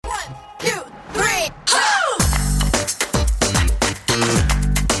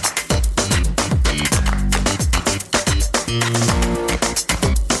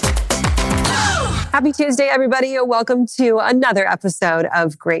Happy Tuesday, everybody. Welcome to another episode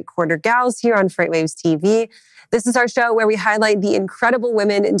of Great Quarter Gals here on FreightWaves TV. This is our show where we highlight the incredible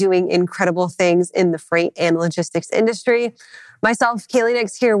women doing incredible things in the freight and logistics industry. Myself, Kaylee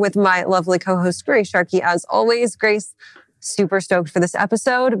Nix, here with my lovely co-host, Grace Sharkey. As always, Grace, super stoked for this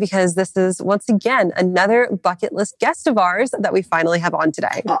episode because this is, once again, another bucket list guest of ours that we finally have on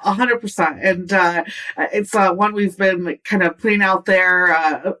today. 100%. And it's one we've been kind of putting out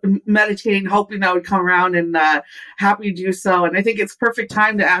there, meditating, hoping that would come around, and happy to do so. And I think it's perfect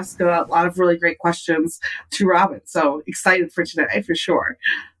time to ask a lot of really great questions to Robin. So excited for today, for sure.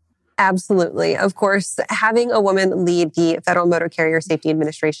 Absolutely. Of course, having a woman lead the Federal Motor Carrier Safety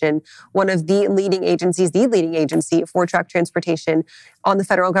Administration, one of the leading agencies, the leading agency for truck transportation on the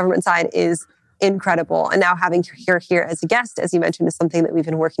federal government side, is incredible. And now having her here as a guest, as you mentioned, is something that we've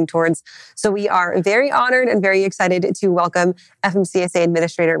been working towards. So we are very honored and very excited to welcome FMCSA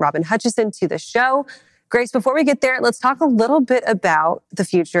Administrator Robin Hutchison to the show. Grace, before we get there, let's talk a little bit about the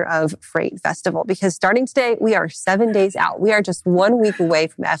future of Freight Festival, because starting today, we are 7 days out. We are just 1 week away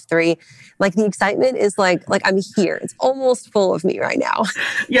from F3. Like, the excitement is like I'm here. It's almost full of me right now.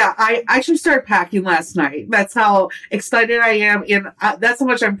 Yeah, I actually started packing last night. That's how excited I am. And that's how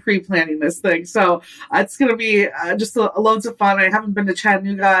much I'm pre-planning this thing. So it's going to be just loads of fun. I haven't been to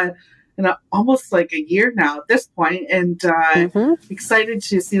Chattanooga in almost like a year now at this point, and excited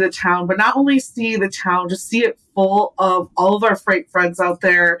to see the town, but not only see the town, just see it full of all of our freight friends out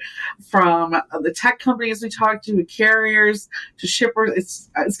there, from the tech companies we talk to carriers, to shippers.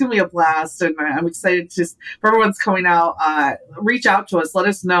 It's going to be a blast, and I'm excited for everyone's coming out. Reach out to us, let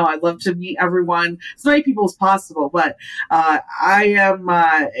us know. I'd love to meet everyone, as many people as possible, but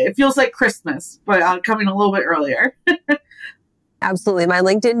it feels like Christmas, but coming a little bit earlier. Absolutely. My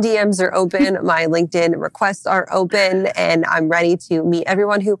LinkedIn DMs are open. My LinkedIn requests are open, and I'm ready to meet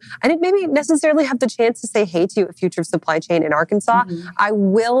everyone who I didn't maybe necessarily have the chance to say hey to at Future of Supply Chain in Arkansas. I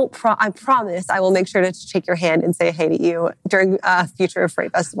promise I will make sure to shake your hand and say hey to you during Future of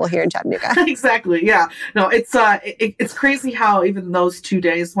Freight Festival here in Chattanooga. Exactly. Yeah. No, it's crazy how even those 2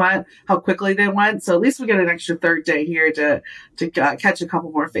 days went, how quickly they went. So at least we get an extra third day here to catch a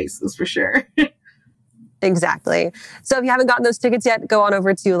couple more faces for sure. Exactly. So if you haven't gotten those tickets yet, go on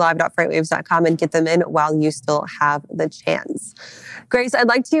over to live.freightwaves.com and get them in while you still have the chance. Grace, I'd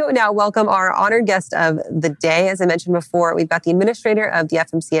like to now welcome our honored guest of the day. As I mentioned before, we've got the administrator of the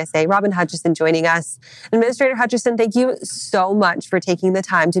FMCSA, Robin Hutchison, joining us. Administrator Hutchison, thank you so much for taking the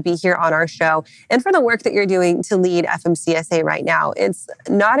time to be here on our show and for the work that you're doing to lead FMCSA right now. It's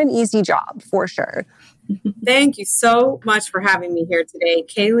not an easy job, for sure. Thank you so much for having me here today,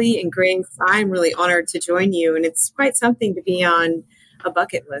 Kaylee and Grace. I'm really honored to join you, and it's quite something to be on a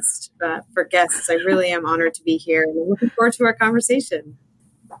bucket list for guests. I really am honored to be here, and I'm looking forward to our conversation.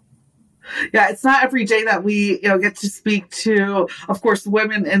 Yeah, it's not every day that we get to speak to, of course,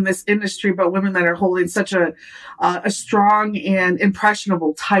 women in this industry, but women that are holding such a strong and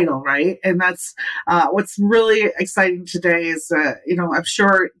impressionable title, right? And that's what's really exciting today is, I'm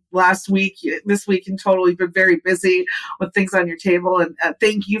sure this week in total, you've been very busy with things on your table. And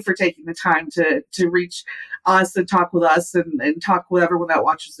thank you for taking the time to reach us and talk with us and talk with everyone that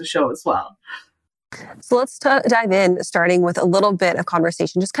watches the show as well. So let's dive in, starting with a little bit of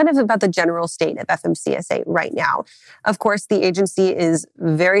conversation, just kind of about the general state of FMCSA right now. Of course, the agency is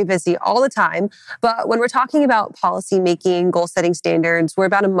very busy all the time, but when we're talking about policy making, goal setting standards, we're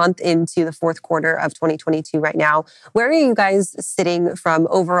about a month into the fourth quarter of 2022 right now. Where are you guys sitting from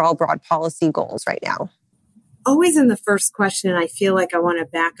overall broad policy goals right now? Always in the first question, I feel like I want to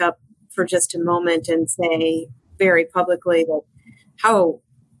back up for just a moment and say very publicly that how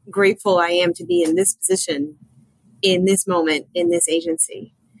grateful I am to be in this position, in this moment, in this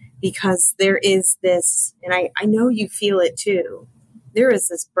agency, because there is this, and I know you feel it too, there is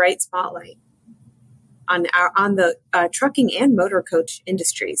this bright spotlight on the trucking and motor coach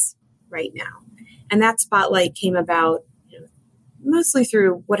industries right now. And that spotlight came about mostly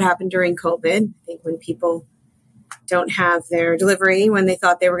through what happened during COVID. I think when people don't have their delivery, when they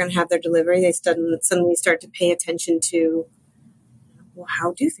thought they were going to have their delivery, they suddenly start to pay attention to, well,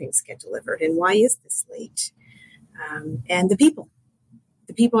 how do things get delivered and why is this late? And the people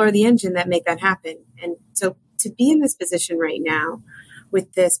are the engine that make that happen. And so to be in this position right now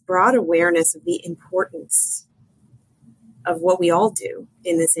with this broad awareness of the importance of what we all do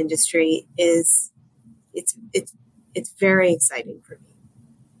in this industry it's very exciting for me.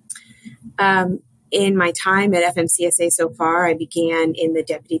 In my time at FMCSA so far, I began in the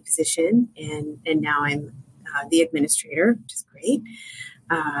deputy position and now I'm the administrator, which is great.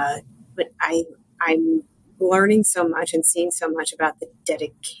 But I'm learning so much and seeing so much about the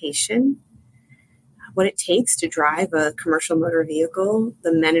dedication what it takes to drive a commercial motor vehicle,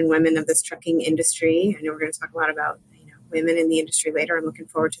 the men and women of this trucking industry. I know we're going to talk a lot about women in the industry later. I'm looking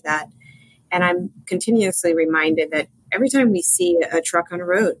forward to that. And I'm continuously reminded that every time we see a truck on a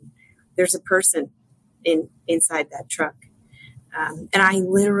road, there's a person inside that truck. And I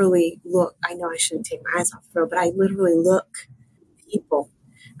literally look, I know I shouldn't take my eyes off the road, but I literally look at people.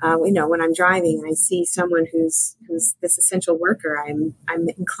 When I'm driving and I see someone who's this essential worker, I'm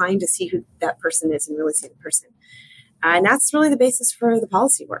inclined to see who that person is and really see the person. And that's really the basis for the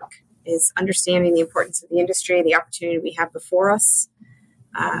policy work, is understanding the importance of the industry, the opportunity we have before us,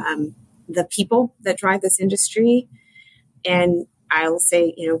 the people that drive this industry. And I will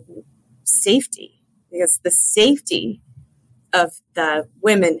say, safety, because the safety of the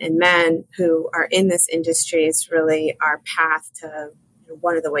women and men who are in this industry is really our path to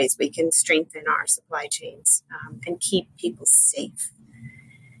one of the ways we can strengthen our supply chains and keep people safe.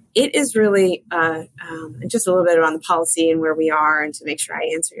 It is really just a little bit on the policy and where we are, and to make sure I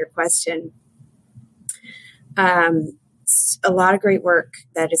answer your question. A lot of great work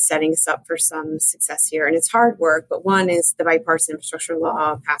that is setting us up for some success here. And it's hard work, but one is the bipartisan infrastructure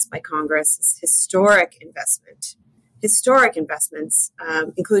law passed by Congress. It's historic investments,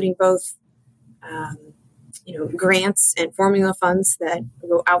 including both grants and formula funds that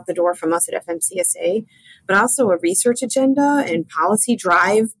go out the door from us at FMCSA, but also a research agenda and policy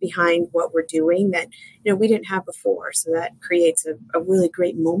drive behind what we're doing that, we didn't have before. So that creates a really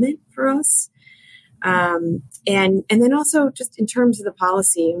great moment for us. And then also just in terms of the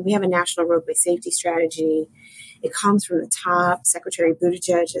policy, we have a national roadway safety strategy. It comes from the top. Secretary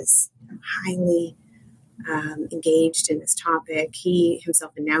Buttigieg is highly engaged in this topic. He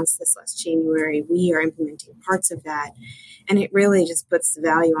himself announced this last January. We are implementing parts of that. And it really just puts the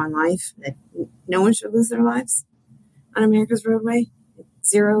value on life that no one should lose their lives on America's roadway.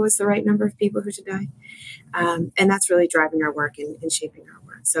 0 is the right number of people who should die. And that's really driving our work and shaping our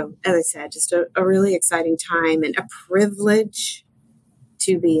work. So as I said, just a really exciting time and a privilege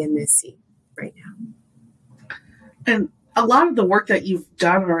to be in this seat right now. And a lot of the work that you've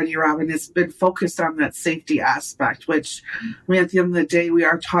done already, Robin, has been focused on that safety aspect, which at the end of the day, we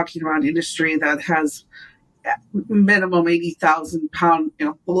are talking about an industry that has minimum 80,000 pound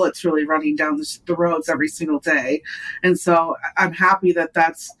bullets really running down the roads every single day. And so I'm happy that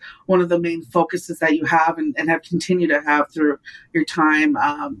that's one of the main focuses that you have and have continued to have through your time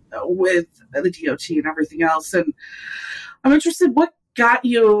with the DOT and everything else. And I'm interested, what got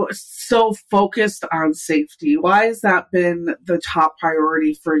you so focused on safety? Why has that been the top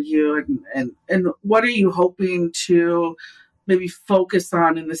priority for you? And what are you hoping to maybe focus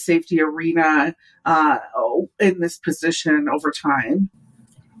on in the safety arena in this position over time?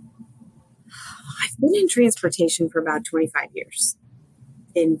 I've been in transportation for about 25 years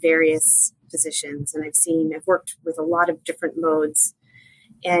in various positions, and I've worked with a lot of different modes,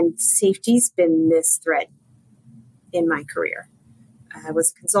 and safety's been this thread in my career. I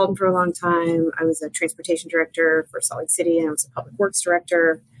was a consultant for a long time. I was a transportation director for Salt Lake City, and I was a public works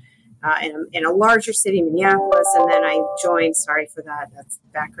director in a larger city, Minneapolis. And then I joined, sorry for that, that's the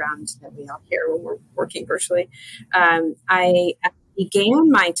background that we all hear when we're working virtually. I began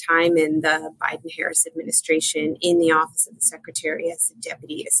my time in the Biden-Harris administration in the Office of the Secretary as the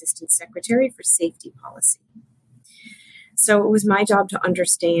Deputy Assistant Secretary for Safety Policy. So it was my job to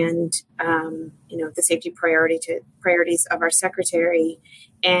understand, the safety priorities of our secretary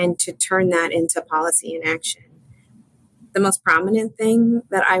and to turn that into policy and action. The most prominent thing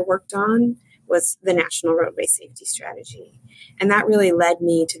that I worked on was the National Roadway Safety Strategy. And that really led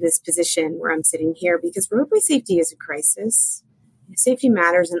me to this position where I'm sitting here, because roadway safety is a crisis. Safety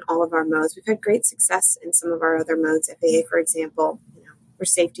matters in all of our modes. We've had great success in some of our other modes, FAA, for example, where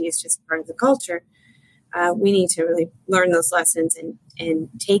safety is just part of the culture. We need to really learn those lessons and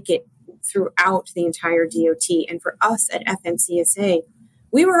take it throughout the entire DOT. And for us at FMCSA,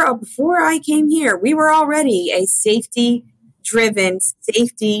 before I came here, we were already a safety-driven,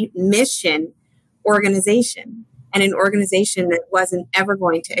 safety mission organization, and an organization that wasn't ever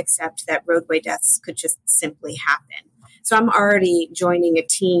going to accept that roadway deaths could just simply happen. So I'm already joining a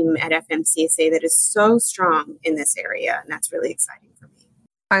team at FMCSA that is so strong in this area, and that's really exciting for me.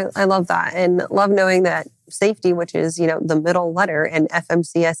 I love that, and love knowing that safety, which is, the middle letter in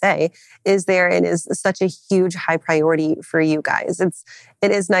FMCSA, is there and is such a huge high priority for you guys.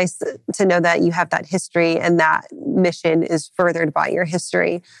 It is nice to know that you have that history and that mission is furthered by your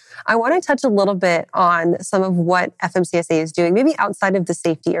history. I want to touch a little bit on some of what FMCSA is doing, maybe outside of the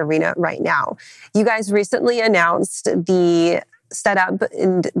safety arena right now. You guys recently announced the set up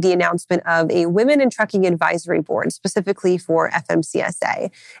in the announcement of a Women in Trucking Advisory Board, specifically for FMCSA.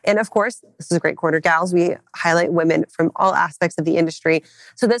 And of course, this is a great quarter, gals. We highlight women from all aspects of the industry.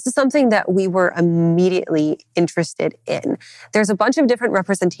 So this is something that we were immediately interested in. There's a bunch of different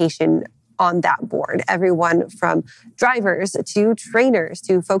representation on that board, everyone from drivers to trainers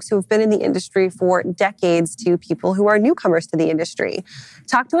to folks who have been in the industry for decades to people who are newcomers to the industry.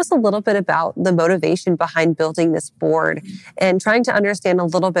 Talk to us a little bit about the motivation behind building this board and trying to understand a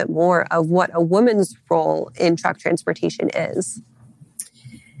little bit more of what a woman's role in truck transportation is.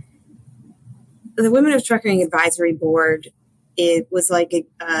 The Women of Trucking Advisory Board, it was like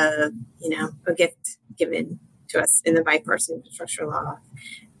a gift given to us in the bipartisan infrastructure law.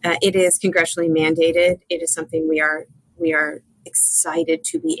 It is congressionally mandated. It is something we are excited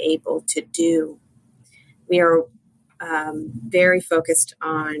to be able to do. We are very focused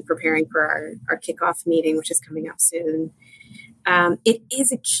on preparing for our kickoff meeting, which is coming up soon. It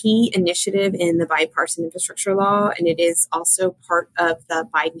is a key initiative in the bipartisan infrastructure law, and it is also part of the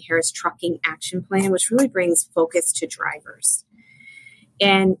Biden-Harris Trucking Action Plan, which really brings focus to drivers.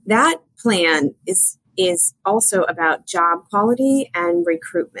 And that plan is also about job quality and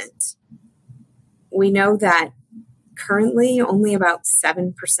recruitment. We know that currently only about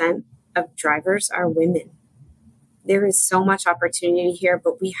 7% of drivers are women. There is so much opportunity here,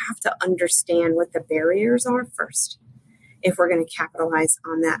 but we have to understand what the barriers are first if we're going to capitalize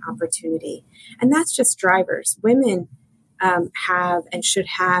on that opportunity. And that's just drivers. Women have and should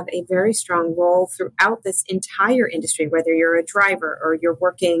have a very strong role throughout this entire industry, whether you're a driver or you're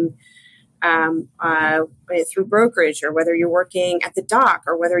working through brokerage, or whether you're working at the dock,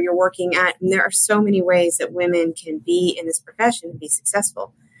 or whether you're working and there are so many ways that women can be in this profession and be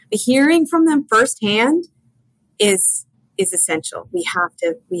successful. But hearing from them firsthand is essential. We have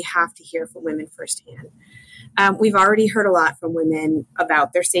to hear from women firsthand. We've already heard a lot from women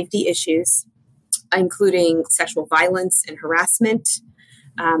about their safety issues, including sexual violence and harassment.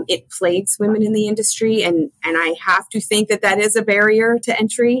 It plagues women in the industry, and I have to think that is a barrier to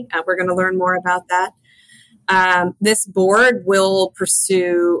entry. We're going to learn more about that. This board will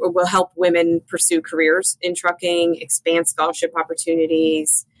help women pursue careers in trucking, expand scholarship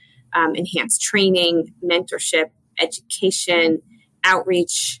opportunities, enhance training, mentorship, education,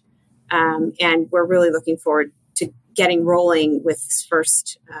 outreach, and we're really looking forward to getting rolling with this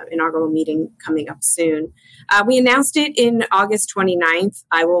first inaugural meeting coming up soon. We announced it in August 29th.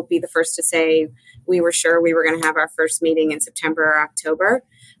 I will be the first to say we were sure we were going to have our first meeting in September or October.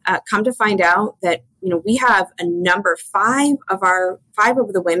 Come to find out that we have a number, five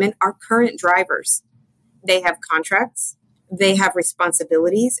of the women are current drivers. They have contracts, they have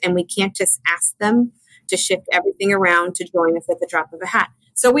responsibilities, and we can't just ask them to shift everything around to join us at the drop of a hat.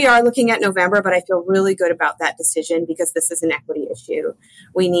 So we are looking at November, but I feel really good about that decision because this is an equity issue.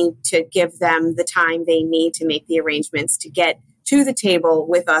 We need to give them the time they need to make the arrangements to get to the table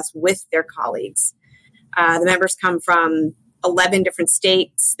with us, with their colleagues. The members come from 11 different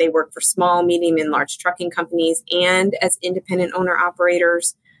states. They work for small, medium, and large trucking companies and as independent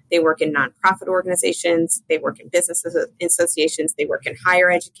owner-operators. They work in nonprofit organizations. They work in business associations. They work in higher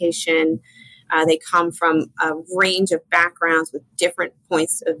education. They come from a range of backgrounds with different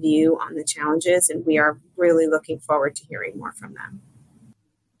points of view on the challenges, and we are really looking forward to hearing more from them.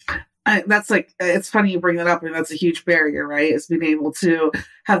 It's funny you bring that up, and that's a huge barrier, right? Is being able to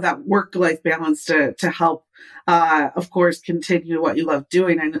have that work-life balance to help, of course, continue what you love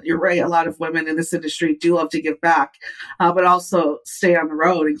doing. And you're right, a lot of women in this industry do love to give back, but also stay on the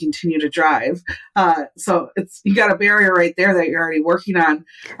road and continue to drive. So you got a barrier right there that you're already working on.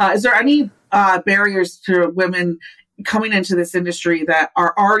 Is there any barriers to women coming into this industry that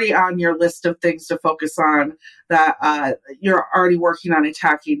are already on your list of things to focus on that you're already working on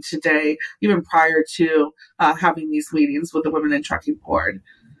attacking today, even prior to having these meetings with the Women in Trucking Board?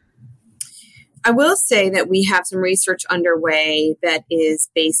 I will say that we have some research underway that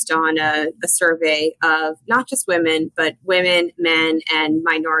is based on a survey of not just women, but women, men, and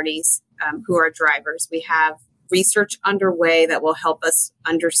minorities who are drivers. We have research underway that will help us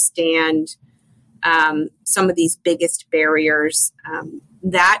understand some of these biggest barriers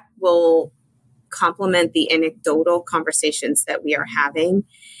that will complement the anecdotal conversations that we are having.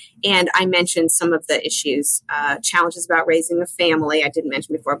 And I mentioned some of the issues, challenges about raising a family. I didn't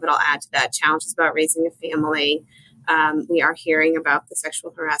mention before, but I'll add to that. Challenges about raising a family. We are hearing about the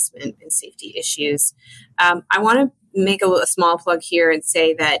sexual harassment and safety issues. I want to make a small plug here and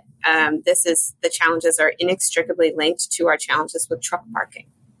say that the challenges are inextricably linked to our challenges with truck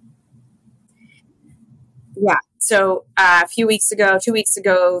parking. Yeah, So a few weeks ago, 2 weeks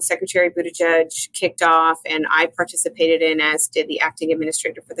ago, Secretary Buttigieg kicked off, and I participated in, as did the acting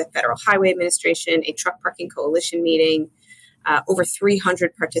administrator for the Federal Highway Administration, a truck parking coalition meeting. Over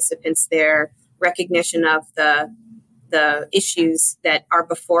 300 participants there, recognition of the issues that are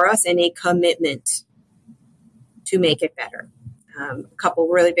before us, and a commitment to make it better. A couple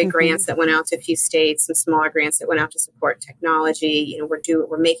really big grants that went out to a few states, some smaller grants that went out to support technology.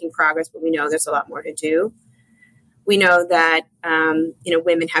 We're making progress, but we know there's a lot more to do. We know that,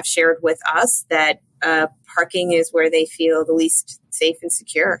 women have shared with us that parking is where they feel the least safe and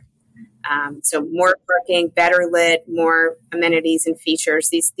secure. So more parking, better lit, more amenities and features.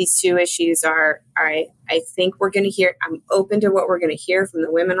 These two issues I think we're going to hear. I'm open to what we're going to hear from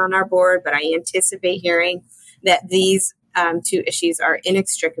the women on our board, but I anticipate hearing that these two issues are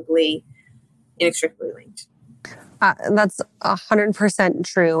inextricably linked. That's 100%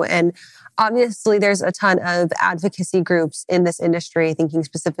 true. And obviously, there's a ton of advocacy groups in this industry, thinking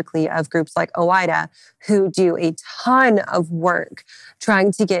specifically of groups like OIDA, who do a ton of work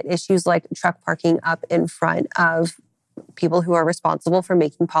trying to get issues like truck parking up in front of people who are responsible for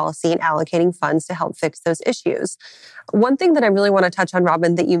making policy and allocating funds to help fix those issues. One thing that I really want to touch on,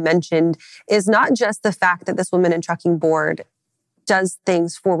 Robin, that you mentioned is not just the fact that this Women in Trucking board does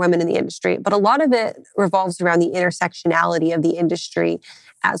things for women in the industry, but a lot of it revolves around the intersectionality of the industry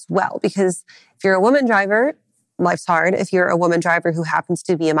as well. Because if you're a woman driver, life's hard. If you're a woman driver who happens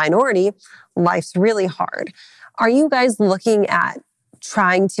to be a minority, life's really hard. Are you guys looking at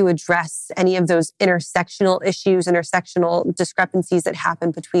trying to address any of those intersectional issues, intersectional discrepancies that happen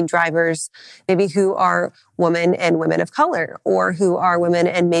between drivers, maybe who are women and women of color, or who are women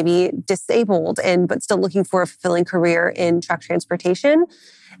and maybe disabled but still looking for a fulfilling career in truck transportation?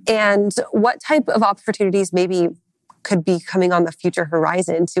 And what type of opportunities maybe could be coming on the future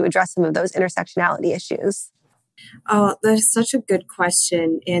horizon to address some of those intersectionality issues? Oh, that's such a good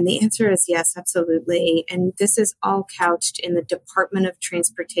question. And the answer is yes, absolutely. And this is all couched in the Department of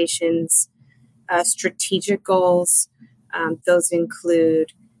Transportation's strategic goals. Those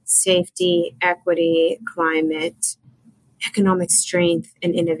include safety, equity, climate, economic strength,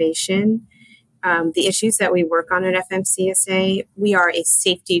 and innovation. The issues that we work on at FMCSA, we are a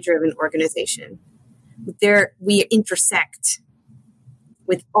safety-driven organization. We intersect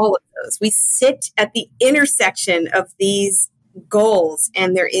with all of those. We sit at the intersection of these goals,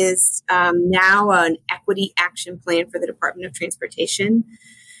 and there is now an equity action plan for the Department of Transportation.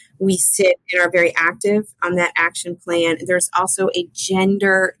 We sit and are very active on that action plan. There's also a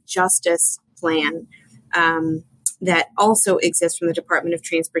gender justice plan that also exists from the Department of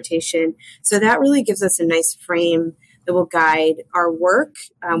Transportation. So that really gives us a nice frame that will guide our work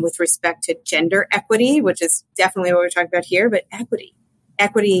with respect to gender equity, which is definitely what we're talking about here, but equity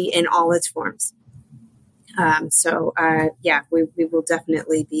in all its forms. We will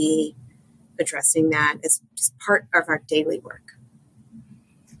definitely be addressing that as just part of our daily work.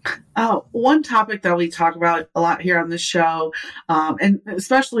 One topic that we talk about a lot here on this show, and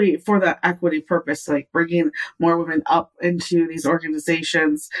especially for the equity purpose, like bringing more women up into these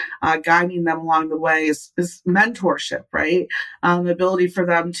organizations, guiding them along the way is mentorship, right? The ability for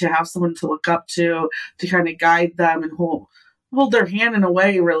them to have someone to look up to kind of guide them and hold their hand in a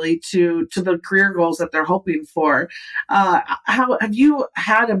way, really, to the career goals that they're hoping for. How have you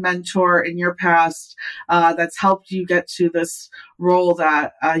had a mentor in your past that's helped you get to this role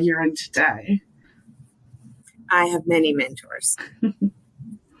that you're in today? I have many mentors.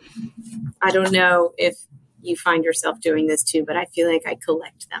 I don't know if you find yourself doing this too, but I feel like I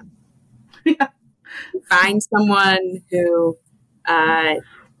collect them. Yeah. Find someone who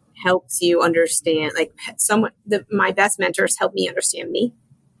helps you understand, my best mentors help me understand me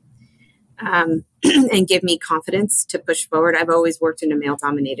and give me confidence to push forward. I've always worked in a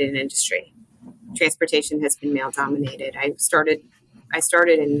male-dominated industry. Transportation has been male-dominated. I started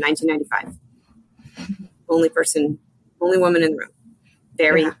in 1995. Only woman in the room.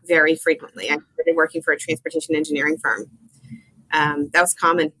 Very frequently. I started working for a transportation engineering firm. That was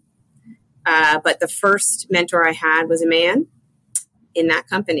common. But the first mentor I had was a man in that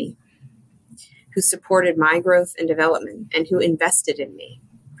company who supported my growth and development and who invested in me,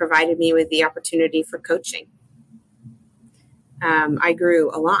 provided me with the opportunity for coaching. I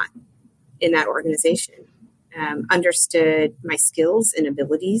grew a lot in that organization, understood my skills and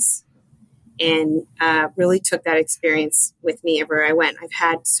abilities, and really took that experience with me everywhere I went. I've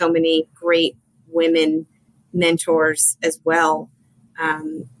had so many great women mentors as well,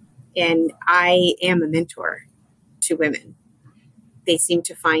 and I am a mentor to women. They seem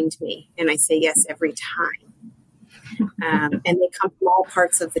to find me, and I say yes every time. And they come from all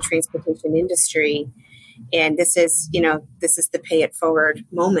parts of the transportation industry. And this is the pay it forward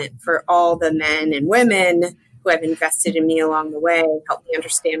moment for all the men and women who have invested in me along the way, help me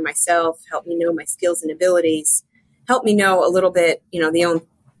understand myself, help me know my skills and abilities, help me know a little bit,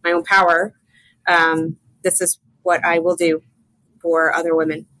 my own power. This is what I will do for other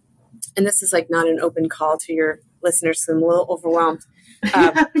women. And this is like not an open call to your listeners, so I'm a little overwhelmed.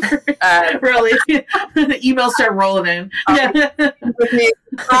 Really? The emails start rolling in. With me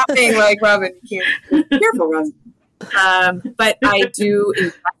coughing like, Robin, you can't be careful, Robin. But I do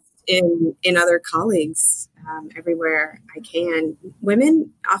invest in other colleagues everywhere I can.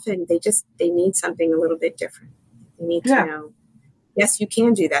 Women often, they need something a little bit different. They need to know, yes, you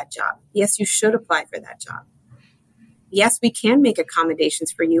can do that job. Yes, you should apply for that job. Yes, we can make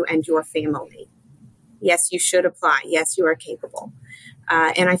accommodations for you and your family. Yes, you should apply. Yes, you are capable.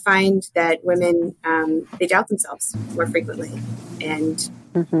 And I find that women, they doubt themselves more frequently. And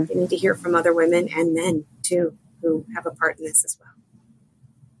they need to hear from other women and men, too, who have a part in this as well.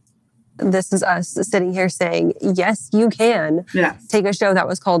 This is us sitting here saying, yes, you can take a show that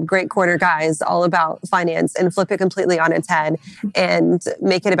was called Great Quarter Guys, all about finance, and flip it completely on its head and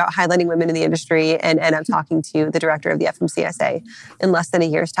make it about highlighting women in the industry and end up talking to the director of the FMCSA in less than a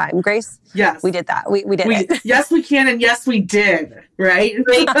year's time. Grace? Yes. We did that. We did it. Yes, we can. And yes, we did. Right?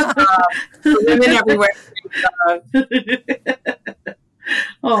 Great job. Women everywhere.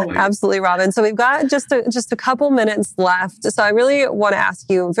 Oh, absolutely, Robin. So we've got just a couple minutes left. So I really want to ask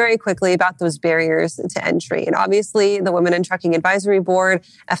you very quickly about those barriers to entry. And obviously, the Women in Trucking Advisory Board,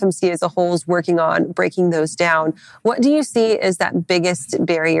 FMC as a whole, is working on breaking those down. What do you see as that biggest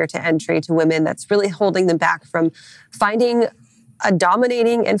barrier to entry to women that's really holding them back from finding a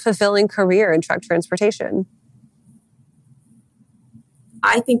dominating and fulfilling career in truck transportation?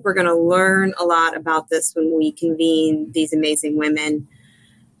 I think we're going to learn a lot about this when we convene these amazing women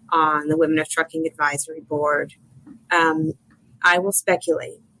on the Women of Trucking Advisory Board. I will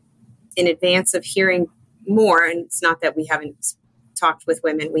speculate in advance of hearing more, and it's not that we haven't talked with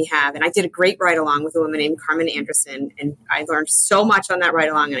women, we have. And I did a great ride-along with a woman named Carmen Anderson, and I learned so much on that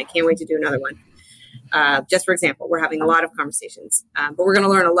ride-along, and I can't wait to do another one. Just for example, we're having a lot of conversations, but we're going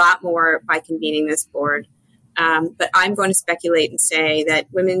to learn a lot more by convening this board. But I'm going to speculate and say that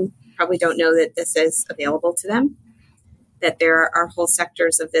women probably don't know that this is available to them, that there are whole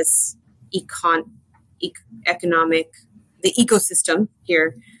sectors of this economic, the ecosystem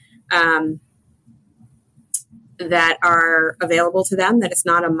here, that are available to them, that it's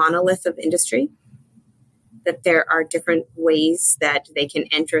not a monolith of industry, that there are different ways that they can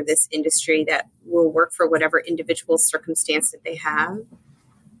enter this industry that will work for whatever individual circumstance that they have.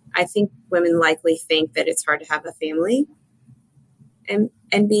 I think women likely think that it's hard to have a family and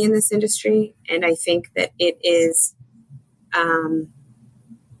be in this industry. And I think that it is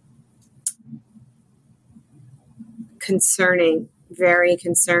concerning, very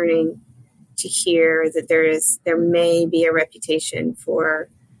concerning to hear that there may be a reputation for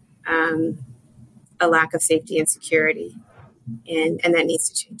a lack of safety and security. And that needs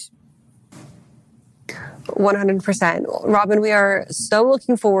to change. 100%. Robin, we are so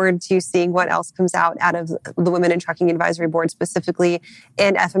looking forward to seeing what else comes out of the Women in Trucking Advisory Board specifically,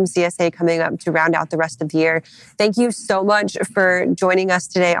 and FMCSA coming up to round out the rest of the year. Thank you so much for joining us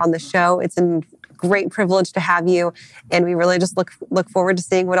today on the show. It's a great privilege to have you, and we really just look forward to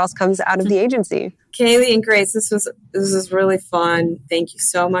seeing what else comes out of the agency. Kaylee and Grace, this was really fun. Thank you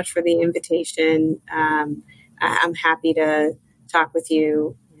so much for the invitation. I'm happy to talk with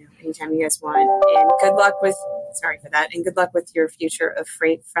you anytime you guys want. And good luck with your future of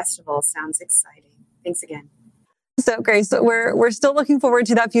Freight Festival. Sounds exciting. Thanks again. So great. So we're still looking forward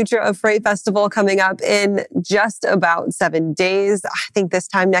to that future of Freight Festival coming up in just about 7 days. I think this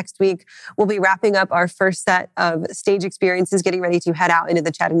time next week, we'll be wrapping up our first set of stage experiences, getting ready to head out into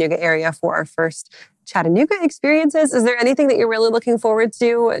the Chattanooga area for our first Chattanooga experiences. Is there anything that you're really looking forward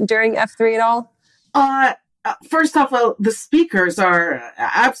to during F3 at all? First off, the speakers are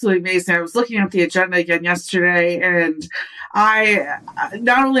absolutely amazing. I was looking at the agenda again yesterday, and I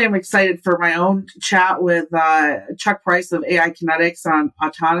not only am excited for my own chat with Chuck Price of AI Kinetics on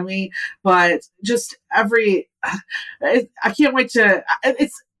autonomy, but just I can't wait to.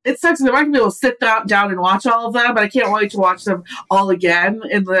 It sucks that I'm not going to be able to sit down and watch all of them, but I can't wait to watch them all again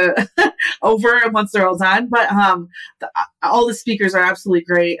in the over once they're all done. But all the speakers are absolutely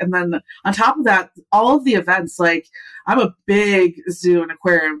great. And then on top of that, all of the events, like I'm a big zoo and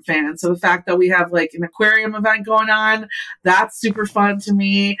aquarium fan. So the fact that we have like an aquarium event going on, that's super fun to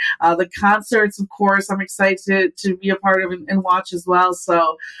me. The concerts, of course, I'm excited to be a part of and watch as well.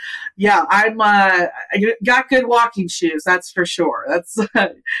 So yeah, I got good walking shoes. That's for sure.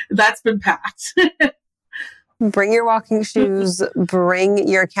 That's been packed. Bring your walking shoes, bring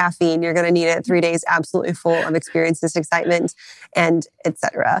your caffeine. You're going to need it. 3 days absolutely full of experiences, excitement, and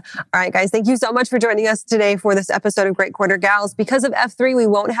etc. All right, guys, thank you so much for joining us today for this episode of Great Quarter Gals. Because of F3, we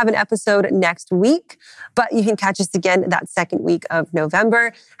won't have an episode next week, but you can catch us again that second week of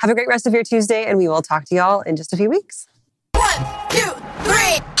November. Have a great rest of your Tuesday, and we will talk to y'all in just a few weeks. 1, 2,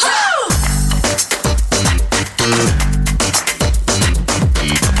 3, ho!